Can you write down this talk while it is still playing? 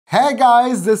Hey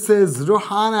guys, this is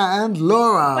Ruhana and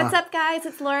Laura. What's up guys,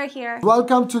 it's Laura here.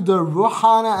 Welcome to the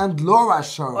Ruhana and Laura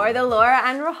show. Or the Laura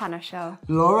and Ruhana show.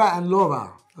 Laura and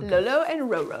Laura. Okay. Lolo and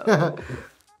Roro.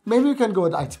 Maybe you can go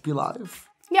with ITP Live.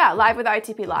 Yeah, live with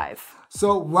ITP Live.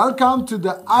 So welcome to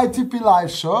the ITP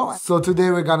Live show. So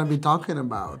today we're gonna be talking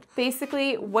about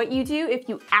basically what you do if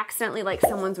you accidentally like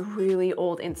someone's really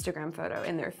old Instagram photo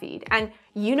in their feed. And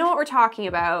you know what we're talking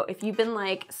about. If you've been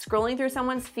like scrolling through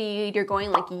someone's feed, you're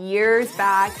going like years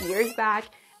back,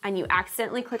 and you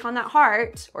accidentally click on that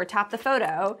heart or tap the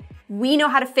photo, we know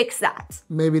how to fix that.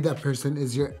 Maybe that person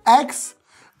is your ex.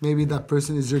 Maybe that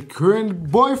person is your current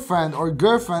boyfriend or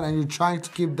girlfriend and you're trying to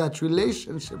keep that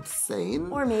relationship sane.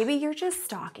 Or maybe you're just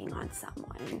stalking on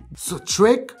someone. So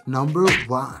trick number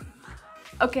 1.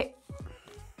 Okay.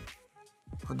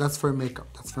 Oh, that's for makeup.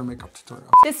 That's for makeup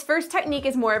tutorial. This first technique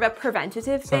is more of a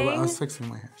preventative thing. Sorry, I was fixing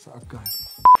my hair, so go ahead.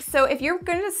 So if you're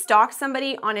gonna stalk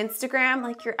somebody on Instagram,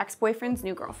 like your ex-boyfriend's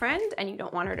new girlfriend, and you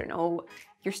don't want her to know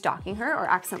you're stalking her or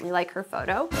accidentally like her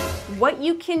photo, what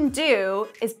you can do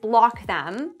is block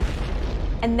them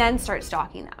and then start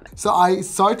stalking them. So I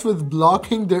start with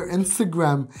blocking their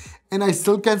Instagram and I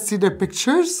still can't see their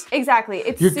pictures? Exactly.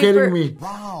 You're kidding me.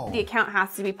 Wow. The account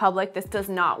has to be public. This does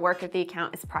not work if the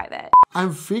account is private.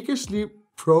 I'm freakishly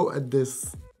pro at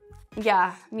this.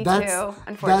 Yeah, me too,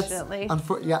 unfortunately.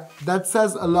 Yeah, that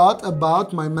says a lot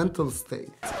about my mental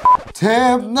state.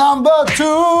 Tip number 2!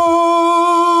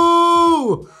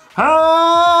 Hey!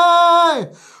 Are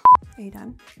you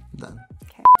done? Done.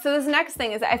 Okay. So this next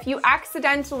thing is that if you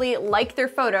accidentally like their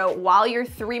photo while you're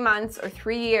 3 months or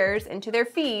 3 years into their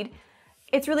feed,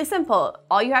 it's really simple.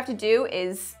 All you have to do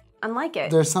is unlike it.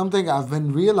 There's something I've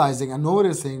been realizing and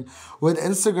noticing with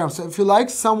Instagram. So if you like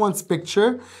someone's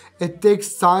picture, it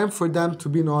takes time for them to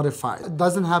be notified. It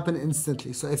doesn't happen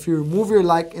instantly. So if you remove your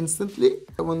like instantly,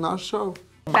 it will not show.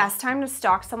 Best time to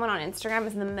stalk someone on Instagram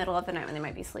is in the middle of the night when they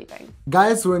might be sleeping.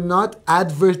 Guys, we're not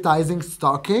advertising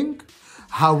stalking.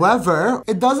 However,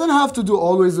 it doesn't have to do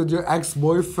always with your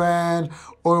ex-boyfriend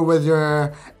or with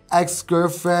your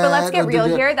ex-girlfriend. But let's get real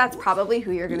here, that's probably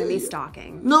who you're gonna be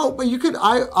stalking. No, but you could,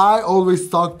 I always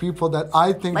stalk people that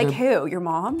I think like who? Your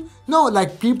mom? No,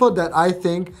 like people that I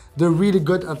think they're really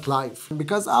good at life.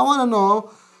 Because I wanna know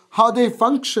how they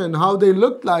function, how they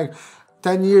look like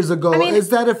 10 years ago. I mean, is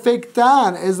that a fake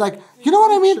tan? Is like, you know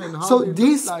what I mean? So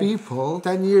these people,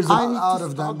 10 years ago, I need out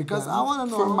of them because I wanna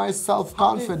know for my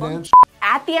self-confidence.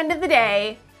 At the end of the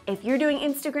day, if you're doing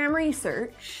Instagram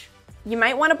research, you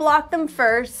might want to block them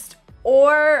first,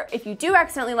 or if you do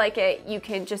accidentally like it, you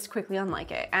can just quickly unlike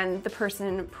it, and the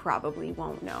person probably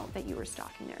won't know that you were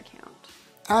stalking their account.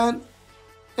 And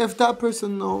if that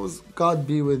person knows, God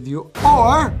be with you.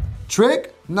 Or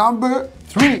trick number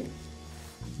 3,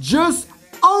 just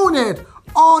own it.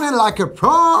 Own it like a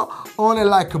pro, own it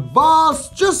like a boss,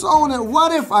 just own it.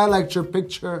 What if I liked your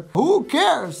picture? Who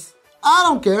cares? I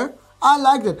don't care. I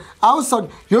liked it. I was talking,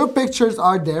 your pictures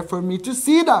are there for me to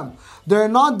see them. They're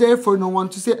not there for no one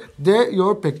to see it.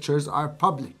 Your pictures are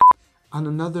public. On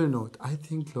another note, I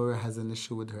think Laura has an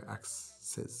issue with her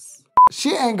exes.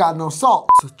 She ain't got no salt.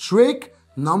 So trick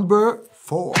number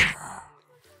 4.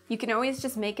 You can always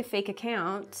just make a fake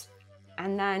account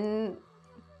and then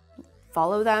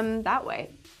follow them that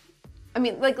way. I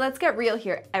mean, like, let's get real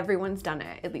here. Everyone's done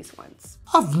it at least once.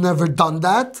 I've never done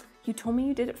that. You told me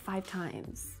you did it 5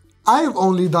 times. I've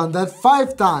only done that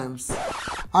 5 times.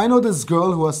 I know this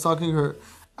girl who was stalking her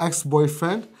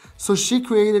ex-boyfriend. So she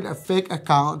created a fake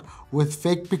account with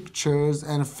fake pictures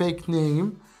and a fake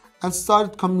name and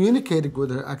started communicating with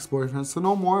her ex-boyfriend to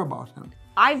know more about him.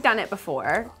 I've done it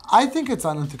before. I think it's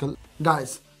unethical.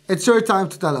 Guys, it's your time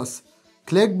to tell us.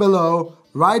 Click below,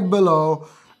 write below,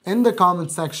 in the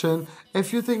comment section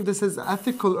if you think this is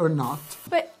ethical or not.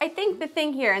 But I think the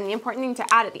thing here and the important thing to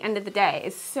add at the end of the day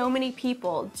is so many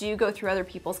people do go through other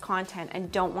people's content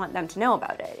and don't want them to know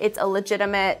about it. It's a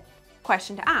legitimate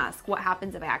question to ask. What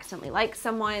happens if I accidentally like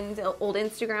someone's old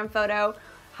Instagram photo?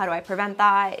 How do I prevent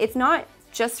that? It's not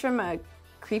just from a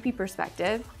creepy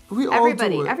perspective.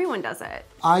 Everyone does it.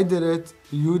 I did it,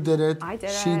 you did it, I did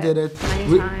she it did it.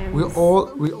 many times.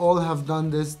 We all have done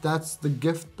this. That's the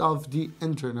gift of the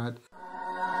internet.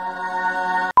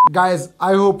 Guys,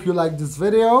 I hope you like this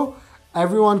video.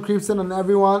 Everyone creeps in on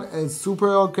everyone. It's super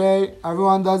okay.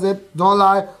 Everyone does it. Don't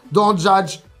lie. Don't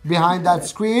judge behind that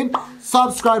screen.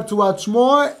 Subscribe to watch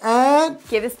more and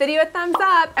give this video a thumbs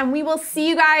up, and we will see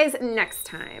you guys next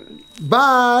time.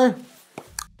 Bye.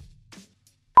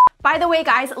 By the way,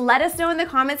 guys, let us know in the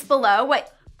comments below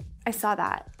what... I saw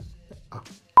that.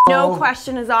 No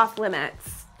question is off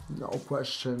limits. No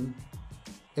question,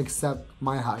 except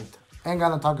my height. Ain't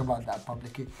gonna talk about that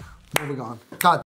publicly. Moving on. Cut.